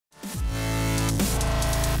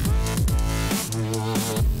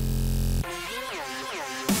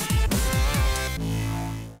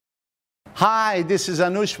Hi, this is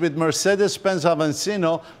Anoush with Mercedes-Benz of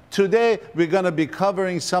Encino. Today, we're going to be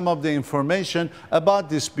covering some of the information about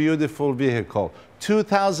this beautiful vehicle.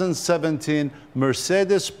 2017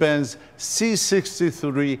 Mercedes-Benz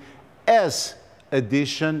C63 S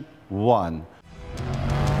Edition 1.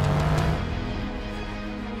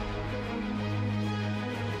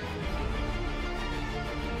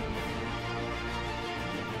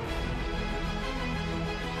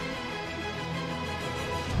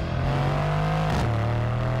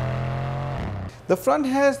 The front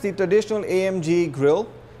has the traditional AMG grille,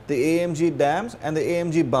 the AMG dams and the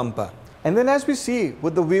AMG bumper. And then as we see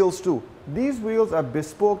with the wheels too, these wheels are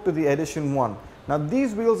bespoke to the Edition 1. Now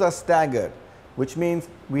these wheels are staggered, which means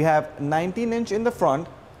we have 19-inch in the front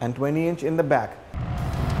and 20-inch in the back.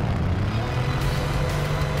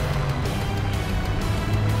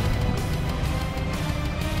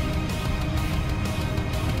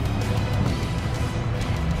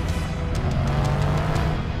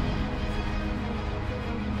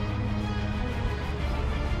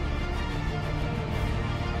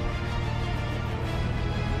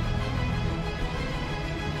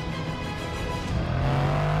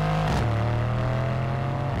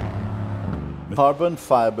 Carbon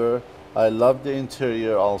fiber. I love the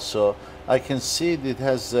interior also. I can see it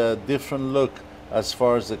has a different look as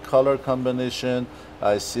far as the color combination.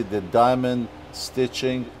 I see the diamond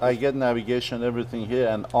stitching. I get navigation, everything here,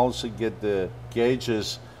 and also get the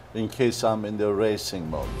gauges in case I'm in the racing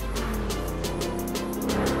mode.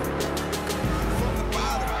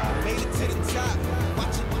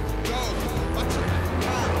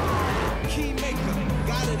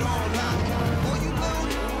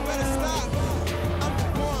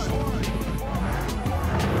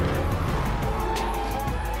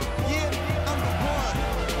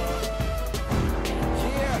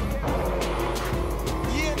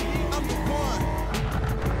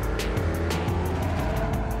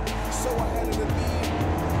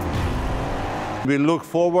 We look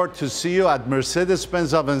forward to see you at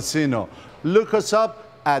Mercedes-Benz of Encino. Look us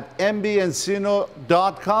up at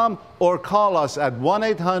mbencino.com or call us at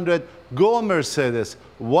 1-800-GO-MERCEDES,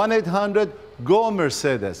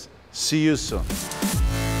 1-800-GO-MERCEDES. See you soon.